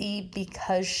actually see,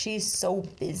 because she's so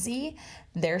busy,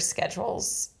 their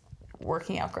schedules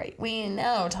working out great. We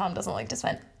know Tom doesn't like to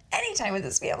spend any time with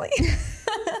his family.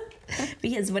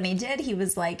 Because when he did, he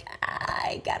was like,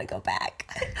 I gotta go back.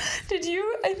 Did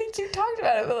you? I think you talked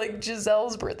about it, but like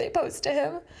Giselle's birthday post to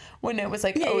him when it was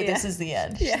like, this is the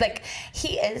end. She's like,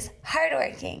 he is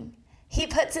hardworking. He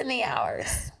puts in the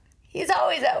hours. He's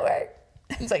always at work.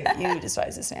 It's like, you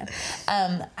despise this man.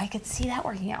 I could see that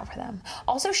working out for them.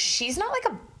 Also, she's not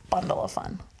like a bundle of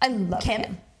fun. I love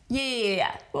Kim.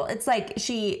 Yeah. Well, it's like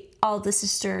all the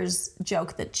sisters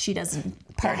joke that she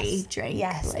doesn't party, drink.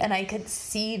 Yes, and I could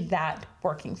see that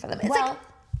working for them. It's like,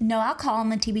 no alcohol on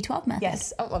the TB12 method.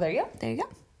 Yes. Oh, well, there you go.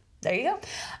 There you go.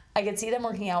 I could see them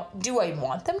working out. Do I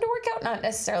want them to work out? Not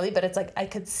necessarily, but it's like I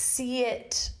could see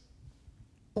it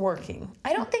working.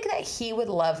 I don't think that he would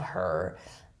love her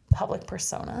public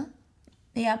persona.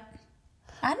 Yep.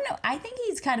 I don't know. I think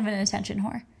he's kind of an attention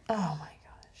whore. Oh my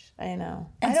gosh. I know.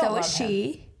 And so is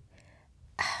she.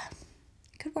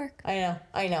 Could work. I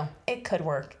know. It could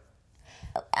work.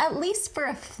 At least for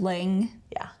a fling.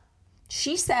 Yeah.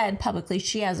 She said publicly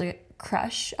she has a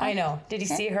crush on I know. Did you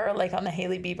see her like on the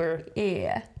Hailey Bieber?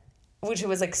 Yeah. Which it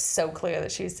was like so clear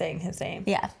that she was saying his name.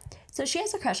 Yeah. So she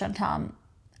has a crush on Tom,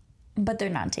 but they're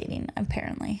not dating,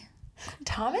 apparently.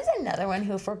 Tom is another one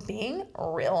who, for being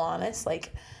real honest,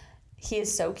 like, he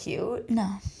is so cute.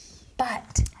 No.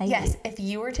 But, yes, if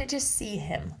you were to just see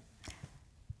him.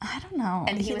 I don't know.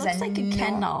 And he was looks like a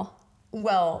Ken doll.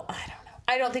 Well, I don't know.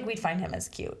 I don't think we'd find him as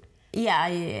cute. Yeah.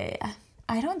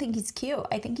 I don't think he's cute.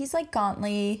 I think he's like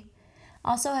gauntly.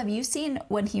 Also, have you seen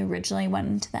when he originally went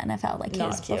into the NFL, like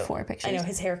Not his cute. Before pictures? I know,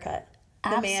 his haircut.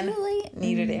 Absolutely The man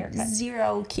needed a haircut.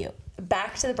 Zero cute.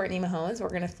 Back to the Brittany Mahomes. We're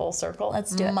going to full circle.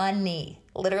 Let's do it. Money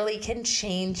literally can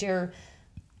change your...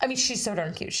 I mean, she's so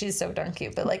darn cute. She's so darn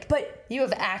cute. But you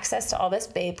have access to all this,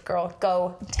 babe, girl.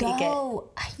 Go take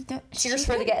it. Cheers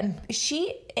for the getting.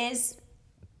 She is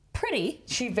pretty.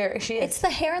 She is. It's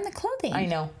the hair and the clothing. I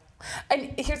know.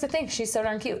 And here's the thing. She's so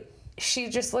darn cute. She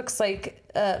just looks like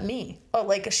me. Oh,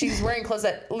 like she's wearing clothes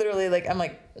that literally, like, I'm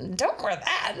like, don't wear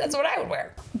that. That's what I would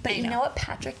wear. But you know what?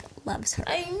 Patrick loves her.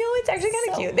 I know, it's actually kind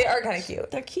of cute. They are kind of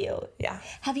cute. They're cute. Yeah.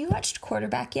 Have you watched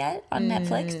Quarterback yet on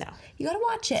Netflix? No. You gotta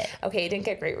watch it. Okay, it didn't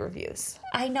get great reviews.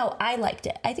 I know. I liked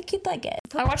it. I think you'd like it.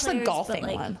 I watched the golfing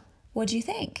one. What'd you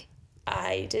think?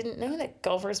 I didn't know that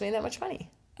golfers made that much money.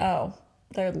 Oh,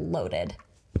 they're loaded.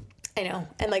 I know.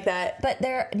 And like that. But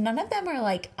none of them are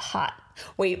like hot.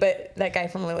 Wait, but that guy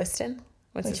from Lewiston?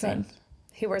 What's Which his name? one?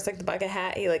 He wears like the bucket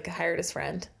hat. He like hired his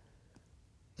friend.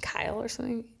 Kyle or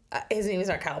something. His name is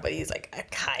not Kyle, but he's like a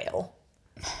Kyle.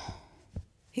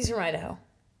 He's from Idaho.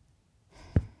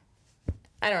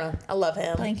 I don't know. I love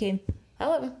him. Blanking. I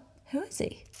love him. Who is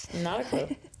he? Not a clue.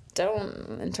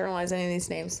 Don't internalize any of these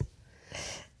names.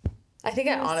 I think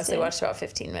I honestly watched about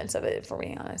 15 minutes of it, if we're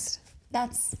being honest.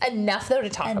 That's enough, though, to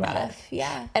talk about it.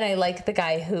 Yeah. And I like the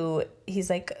guy who, he's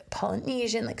like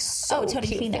Polynesian, like so Tony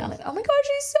cute. Fino. Family. Oh my gosh,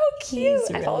 she's so cute.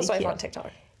 He's I follow his really wife cute. on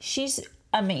TikTok. She's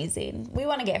amazing. We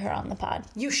want to get her on the pod.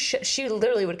 You should. She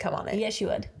literally would come on it. Yes, you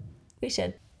would. We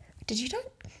should. Did you talk?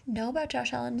 know about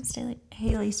Josh Allen and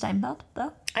Haley Steinfeld,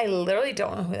 though? I literally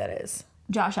don't know who that is.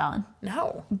 Josh Allen.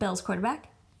 No. Bill's quarterback.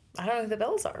 I don't know who the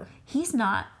Bills are. He's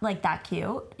not, like, that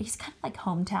cute. He's kind of like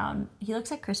hometown. He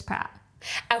looks like Chris Pratt.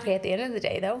 Okay, at the end of the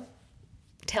day, though,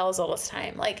 tale as old as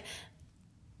time. Like,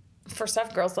 first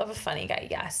off, girls love a funny guy.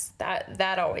 Yes.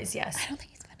 That always, yes. I don't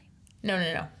think he's funny.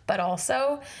 No. But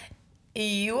also,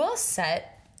 you will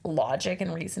set logic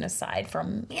and reason aside for a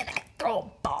man that can throw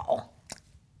a ball.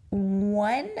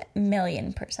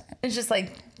 1,000,000%. It's just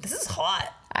like, this is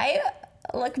hot. I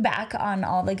look back on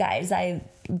all the guys I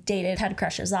dated, had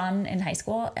crushes on in high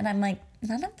school, and I'm like,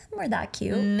 none of them were that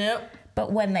cute. Nope.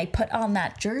 But when they put on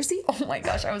that jersey, oh my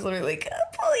gosh, I was literally like,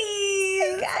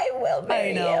 please. Like, I will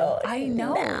marry you. I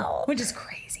know. Now. Which is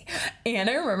crazy. And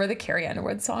I remember the Carrie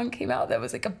Underwood song came out that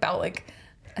was like about like,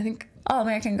 I think. All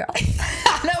American Girl.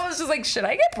 And I was just like, should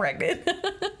I get pregnant?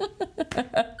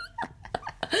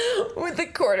 With the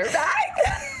quarterback.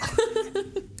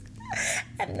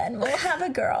 And then we'll have a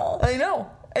girl. I know.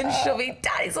 And she'll be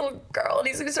daddy's little girl and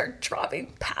he's going to start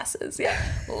dropping passes. Yeah.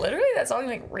 Literally that song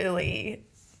like really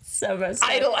So much.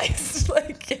 idolized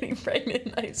like getting pregnant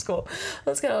in high school. I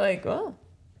was kind of like, well,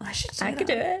 I could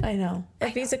do it. I know.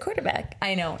 If he's a quarterback.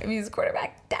 I know. If he's a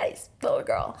quarterback, daddy's little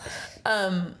girl.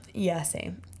 Yeah,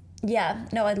 same. Yeah.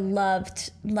 No, I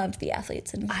loved the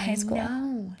athletes in high school. I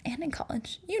know. And in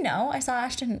college. You know, I saw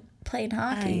Ashton playing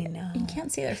hockey. I know. You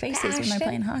can't see their faces when they're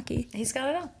playing hockey. He's got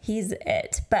it all. He's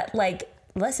it. But like,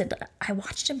 listen, I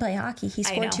watched him play hockey. He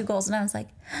scored 2 goals and I was like,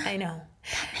 I know.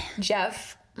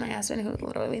 Jeff, my husband, who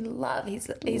literally we love, he's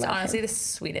honestly the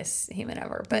sweetest human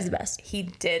ever. But he's the best. He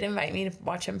did invite me to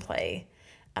watch him play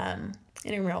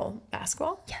intramural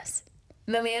basketball. Yes.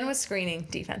 The man was screening,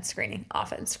 defense screening,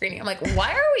 offense screening. I'm like,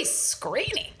 why are we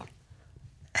screening?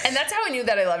 And that's how I knew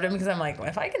that I loved him, because I'm like, well,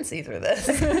 if I can see through this.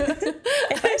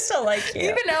 If I still like you.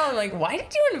 Even now I'm like, why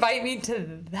did you invite me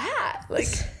to that? Like,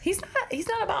 he's not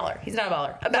a baller. He's not a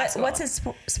baller. A basketballer. What's his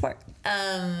sport?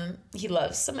 He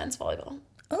loves some men's volleyball.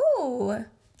 Oh.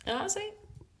 And honestly,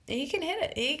 he can hit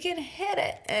it. He can hit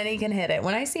it. And he can hit it.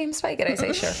 When I see him spike it, I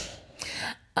say, sure.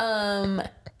 And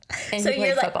so he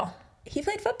played football. He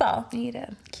played football. He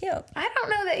did. Cute. I don't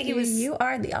know that he was... You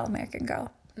are the All-American girl.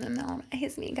 No,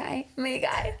 he's me guy.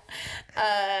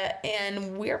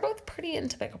 And we're both pretty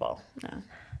into pickleball. No.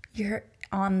 You're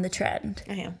on the trend.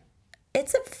 I am.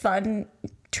 It's a fun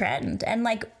trend. And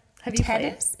like, have you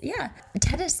tennis? Played? Yeah.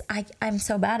 Tennis, I'm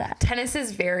so bad at. Tennis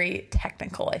is very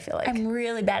technical, I feel like. I'm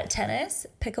really bad at tennis.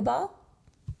 Pickleball,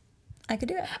 I could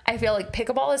do it. I feel like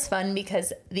pickleball is fun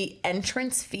because the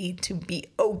entrance fee to be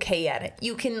okay at it,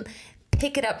 you can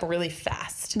pick it up really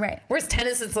fast. Right. Whereas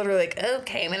tennis, it's literally like,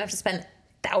 okay, I'm going to have to spend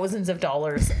thousands of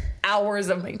dollars, hours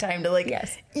of my time to like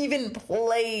even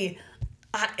play,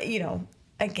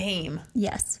 a game.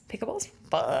 Yes. Pickleball's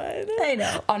fun. I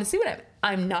know. Honestly, when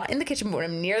I'm not in the kitchen, but when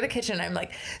I'm near the kitchen, I'm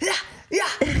like,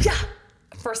 yeah.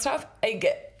 First off, I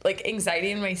get like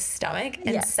anxiety in my stomach.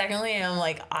 And secondly, I'm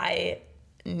like, I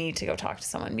need to go talk to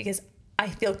someone because I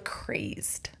feel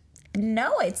crazed.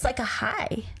 No, it's like a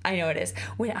high. I know it is.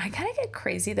 When I kind of get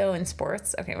crazy though in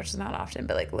sports, okay, which is not often,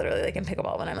 but like literally like in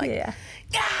pickleball when I'm like,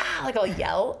 like I'll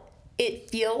yell, it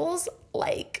feels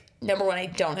like, number one, I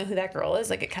don't know who that girl is.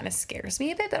 Like it kind of scares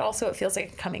me a bit, but also it feels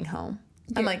like coming home.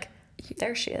 I'm like,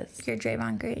 there she is. You're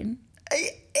Draymond Green.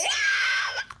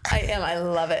 I am. I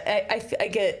love it. I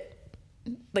get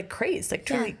like crazed, like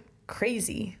truly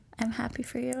crazy. I'm happy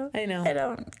for you. I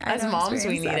know. As moms,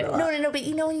 we need it. No, but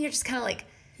you know when you're just kind of like,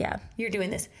 you're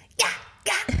doing this.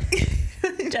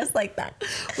 Just like that.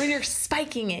 When you're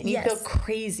spiking it, you feel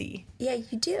crazy. Yeah,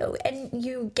 you do. And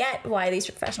you get why these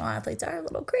professional athletes are a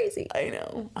little crazy. I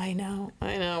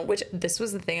know. Which, this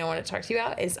was the thing I wanted to talk to you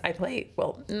about, is I play,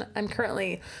 I'm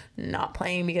currently not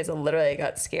playing because literally I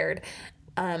got scared.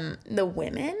 The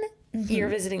women, you're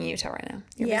visiting Utah right now.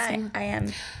 I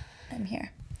am. I'm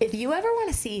here. If you ever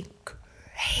want to see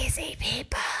crazy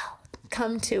people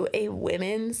come to a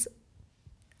women's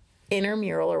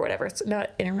intramural or whatever, it's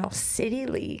not intramural, city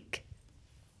league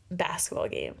basketball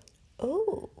game.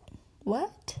 Oh,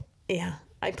 what? Yeah,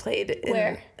 I played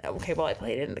where? I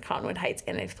played in the Conwood Heights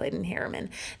and I've played in Harriman.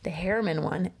 The Harriman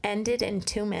one ended in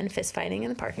 2 men fist fighting in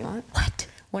the parking lot. What?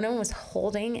 One of them was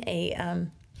holding a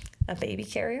baby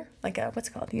carrier, like a what's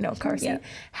it called, car seat.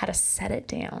 Had to set it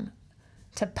down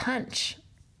to punch.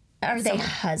 Are they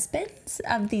husbands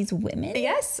of these women?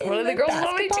 Yes, one of the girls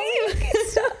on my team.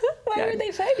 Why were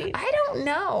they fighting? I don't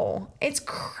know. It's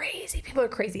crazy. People are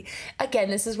crazy.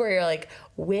 Again, this is where you're like,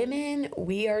 women,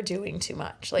 we are doing too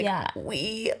much. Like,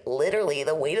 we literally,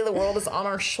 the weight of the world is on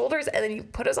our shoulders, and then you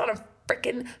put us on a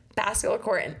freaking basketball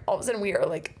court, and all of a sudden we are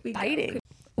like fighting.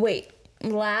 Wait,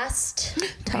 Last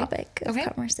topic of Okay.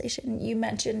 conversation. You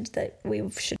mentioned that we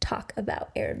should talk about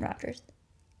Aaron Rodgers.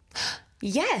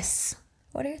 Yes.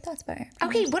 What are your thoughts about Aaron?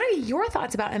 Okay, what are your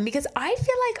thoughts about him? Because I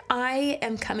feel like I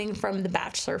am coming from the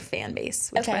Bachelor fan base,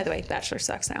 which, Okay. by the way, Bachelor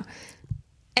sucks now.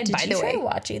 And Did by you the try way,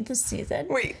 watching the season?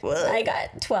 wait, what? I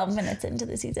got 12 minutes into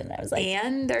the season. And I was like,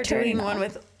 And they're turning doing one off.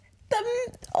 with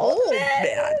the old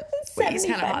man. Wait, he's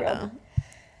kind of hot 75-year-old. though.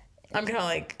 I'm kind of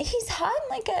like, He's hot in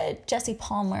like a Jesse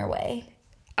Palmer way.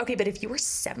 okay, but if you were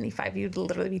 75, you'd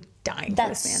literally be dying for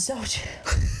That's this man. so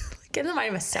true. Get in the mind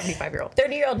of a 75-year-old.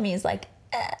 30-year-old me is like,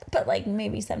 but like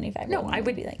maybe 75. No, I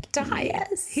would be like, die.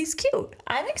 yes. He's cute.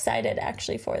 I'm excited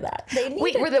actually for that. They need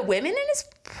Wait, to- were the women in his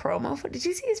promo? Did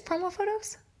you see his promo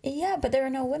photos? Yeah, but there were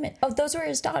no women. Oh, those were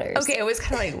his daughters. Okay, I was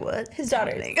kind of like, what? His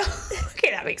daughters. happening?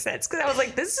 Okay, that makes sense. Because I was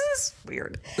like, this is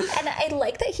weird. And I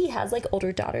like that he has like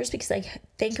older daughters because I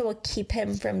think it will keep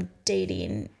him from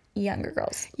dating younger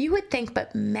girls. You would think,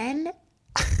 but men,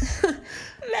 Men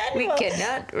we will-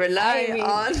 cannot rely I mean-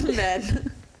 on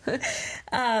men.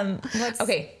 What's-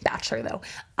 Okay, Bachelor though.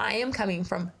 I am coming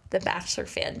from the Bachelor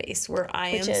fan base where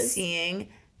I Which am is? seeing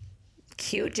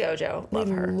cute JoJo. We Love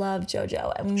her. love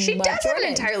JoJo. And we She love does have an Jordan.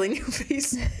 entirely new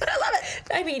face, but I love it.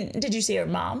 I mean, did you see her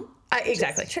mom?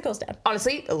 Exactly. Trickles down.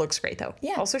 Honestly, it looks great though.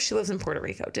 Yeah. Also, she lives in Puerto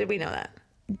Rico. Did we know that?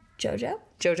 JoJo?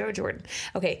 JoJo Jordan.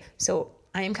 Okay, so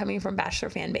I am coming from Bachelor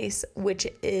fan base, which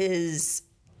is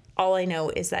all I know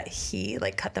is that he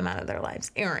like cut them out of their lives.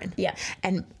 Aaron. Yeah.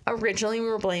 And originally we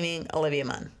were blaming Olivia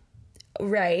Munn.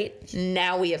 Right.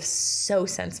 Now we have so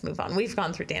since moved on. We've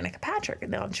gone through Danica Patrick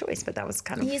and on Choice, but that was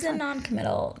kind of He's a fun.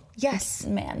 non-committal Yes.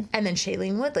 man. And then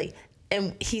Shailene Woodley.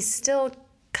 And he still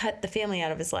cut the family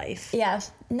out of his life. Yeah.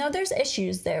 No, there's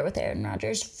issues there with Aaron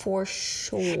Rodgers for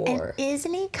sure. And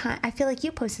isn't he I feel like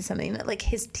you posted something that like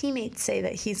his teammates say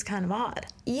that he's kind of odd.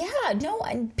 Yeah, no,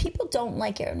 and people don't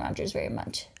like Aaron Rodgers very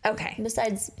much. Okay.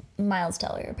 Besides Miles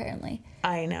Teller, apparently.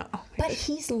 I know. Oh my But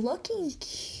he's looking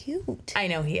cute I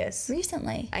know he is.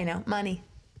 recently. I know. Money.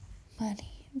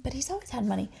 Money. But he's always had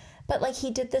money. But like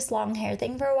he did this long hair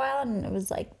thing for a while and it was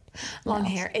like Long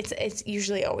hair. It's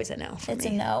usually always a no for it's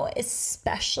me. a no,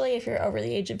 especially if you're over the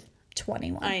age of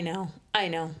 21. I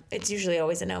know. It's usually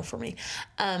always a no for me.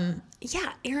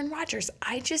 Yeah, Aaron Rodgers.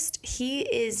 He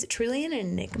is truly an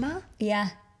enigma Yeah.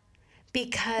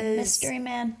 because Mystery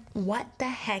man. what the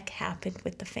heck happened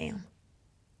with the fam?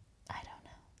 I don't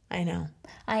know. I know.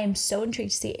 I am so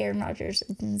intrigued to see Aaron Rodgers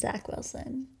and Zach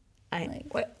Wilson.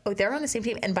 They're on the same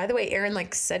team. And by the way, Aaron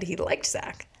said he liked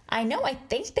Zach. I know. I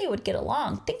think they would get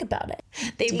along. Think about it.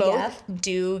 They DF. both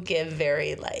do give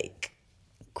very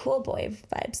Cool boy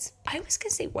vibes. I was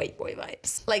gonna say white boy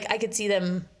vibes. Like I could see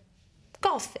them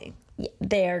golfing. Yeah,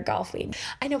 they are golfing.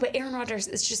 I know, but Aaron Rodgers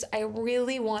is just, I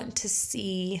really want to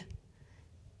see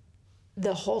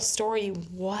the whole story.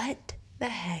 What the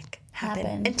heck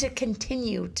happened? And to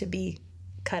continue to be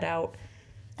cut out.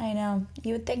 I know.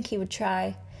 You would think he would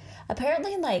try.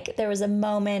 Apparently, there was a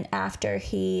moment after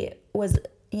he was,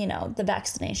 the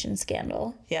vaccination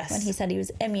scandal. Yes. When he said he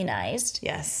was immunized.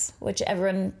 Yes. Which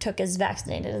everyone took as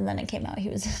vaccinated, and then it came out he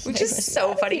was. Which is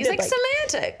so funny. He's like,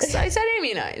 semantics. I said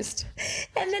immunized.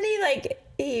 And then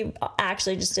he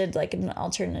actually just did an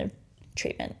alternative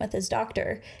treatment with his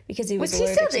doctor because he was Was he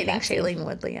allergic still to the dating vaccine. Shailene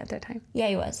Woodley at that time? Yeah,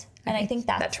 he was. And I think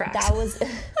That tracks. that was,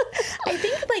 I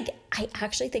think I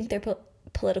actually think their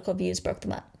political views broke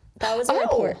them up. That was a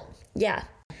report. Yeah.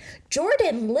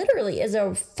 Jordan literally is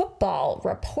a football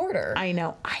reporter. I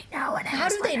know. And How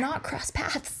do they not cross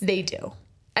paths? They do.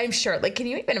 I'm sure. Can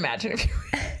you even imagine if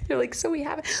you're so we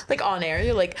have it? On air,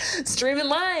 you're streaming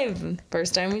live.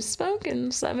 First time we've spoken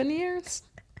in 7 years.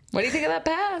 What do you think of that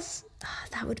pass?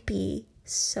 That would be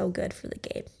so good for the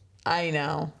game. I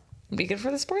know. It'd be good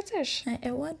for the sports-ish.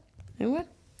 It would. It would.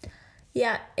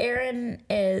 Yeah, Aaron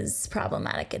is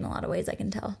problematic in a lot of ways, I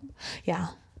can tell. Yeah.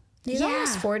 He's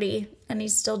almost 40, and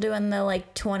he's still doing the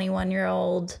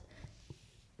 21-year-old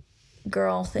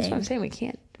girl thing. That's what I'm saying. We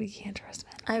can't trust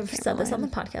men. I've said this on the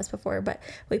podcast before, but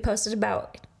we posted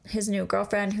about his new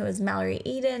girlfriend who is Mallory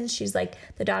Eden. She's the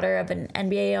daughter of an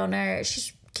NBA owner.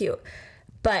 She's cute.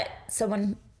 But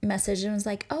someone messaged and was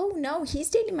like, oh no, he's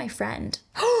dating my friend.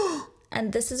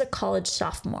 And this is a college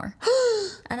sophomore.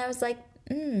 And I was like,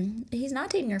 he's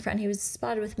not dating your friend. He was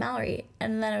spotted with Mallory.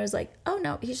 And then I was like, oh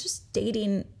no, he's just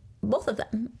dating both of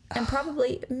them and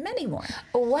probably many more.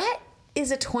 What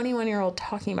is a 21-year-old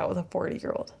talking about with a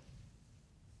 40-year-old?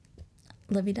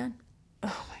 Livy Dunn.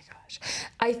 Oh my gosh.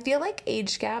 I feel like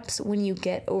age gaps when you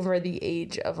get over the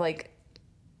age of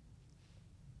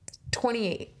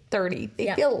 28, 30,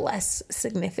 they feel less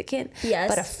significant. Yes.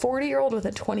 But a 40-year-old with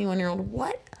a 21-year-old,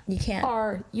 what? You can't.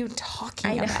 are you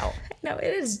talking about? No,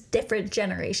 it is different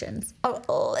generations. Oh,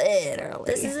 literally.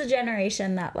 This is a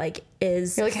generation that like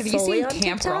is. You're like, have you seen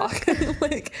Camp TikTok? Rock?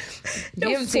 Like, No,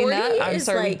 you haven't seen that? 40 I'm is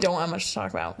sorry, we like- don't have much to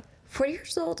talk about. 40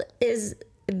 years old is.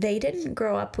 They didn't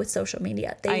grow up with social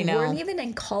media. They weren't even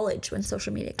in college when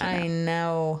social media came out. I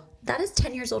know. That is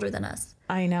 10 years older than us.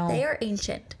 I know. They are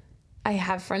ancient. I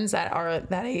have friends that are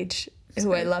that age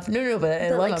who I love. No, but I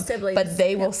love like them. siblings. But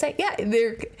they will say,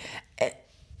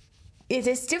 it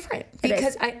is different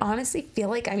because I honestly feel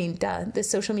like, the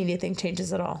social media thing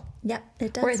changes it all. Yeah,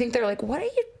 it does. Where I think they're like, what are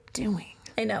you doing?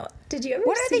 I know. Did you ever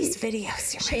What are see these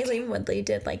videos you're making? Shailene Woodley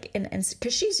did like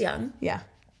because she's young. Yeah.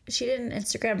 She did an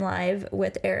Instagram live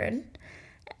with Aaron,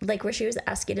 like where she was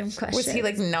asking him questions. Was he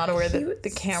like not aware that the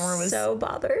camera was so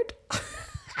bothered?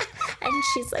 And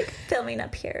she's like filming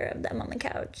up here of them on the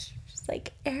couch. She's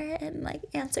like, Aaron, like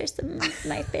answer some of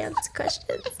my fans'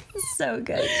 questions. So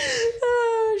good.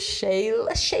 Oh,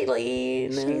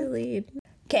 Shailene. Shailene.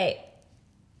 Okay.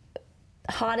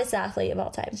 Hottest athlete of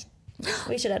all time.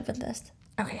 We should end with this.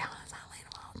 Okay, hottest athlete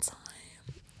of all time.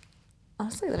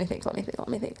 Honestly, let me think.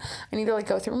 I need to like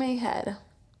go through my head.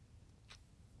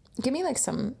 Give me like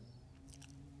some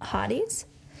Hotties?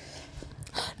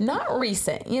 not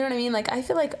recent. You know what I mean? Like I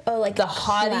feel like like the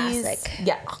hotties. classic.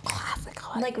 Yeah, classic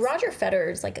hotties. Like Roger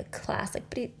Federer is like a classic,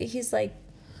 but he's like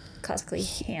classically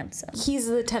handsome. He's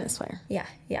the tennis player. Yeah.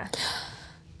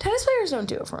 Tennis players don't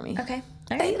do it for me. Okay.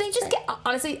 All They right. just get,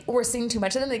 honestly, we're seeing too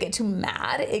much of them. They get too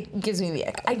mad. It gives me the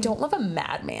ick. I don't love a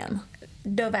madman.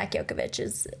 Novak Djokovic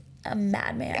is a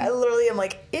madman. I literally am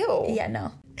like, ew. Yeah,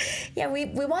 no. Yeah, we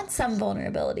want some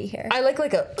vulnerability here. I like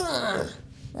a, ugh.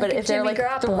 But a if they're Jimmy like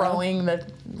Garoppolo. throwing the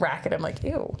racket, I'm like,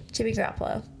 ew. Jimmy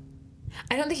Garoppolo.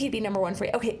 I don't think he'd be number one for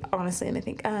you. Okay, honestly, and I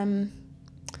think,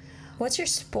 What's your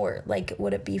sport? Like,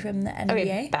 would it be from the NBA?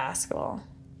 okay, basketball.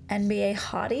 NBA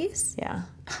hotties? Yeah.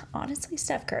 Honestly,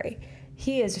 Steph Curry.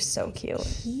 He is so cute.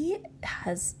 He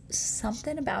has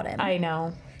something about him. I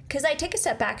know. Because I take a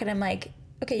step back and I'm like,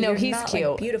 okay, No, you're he's not cute.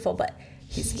 like beautiful, but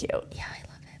He's cute. yeah, I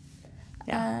love him.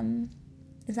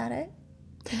 Yeah. Is that it?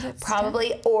 Is it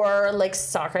Probably, or like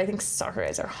soccer. I think soccer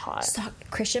guys are hot.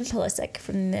 Christian Pulisic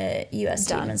from the U.S.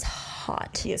 team is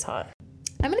hot. He is hot.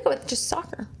 I'm going to go with just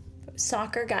soccer.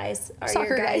 Soccer guys are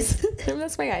Soccer your guys.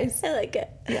 That's my guys. I like it.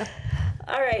 Yeah.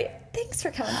 All right. Thanks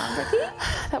for coming on, Brookie.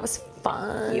 That was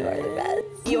fun. You are the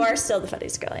best. You are still the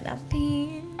funniest girl I know.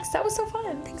 Thanks. That was so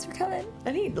fun. Thanks for coming.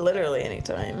 I need literally any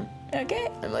time. Okay.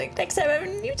 I'm like, Next time I'm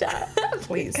in Utah.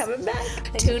 please. Coming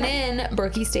back. Tune in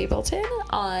Brookie Stapleton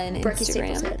on Brookie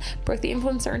Instagram. Stapleton. Brooke the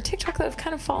Influencer and TikTok that have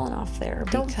kind of fallen off there.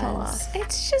 Don't fall because off.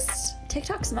 It's just,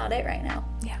 TikTok's not it right now.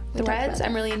 yeah. We talked Threads. about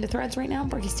I'm really into Threads right now.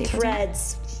 Brookie Stapleton.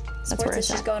 Threads. That's where Sports it's is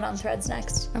just at. going on Threads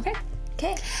next. Okay.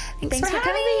 Okay. Thanks for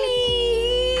having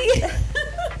me.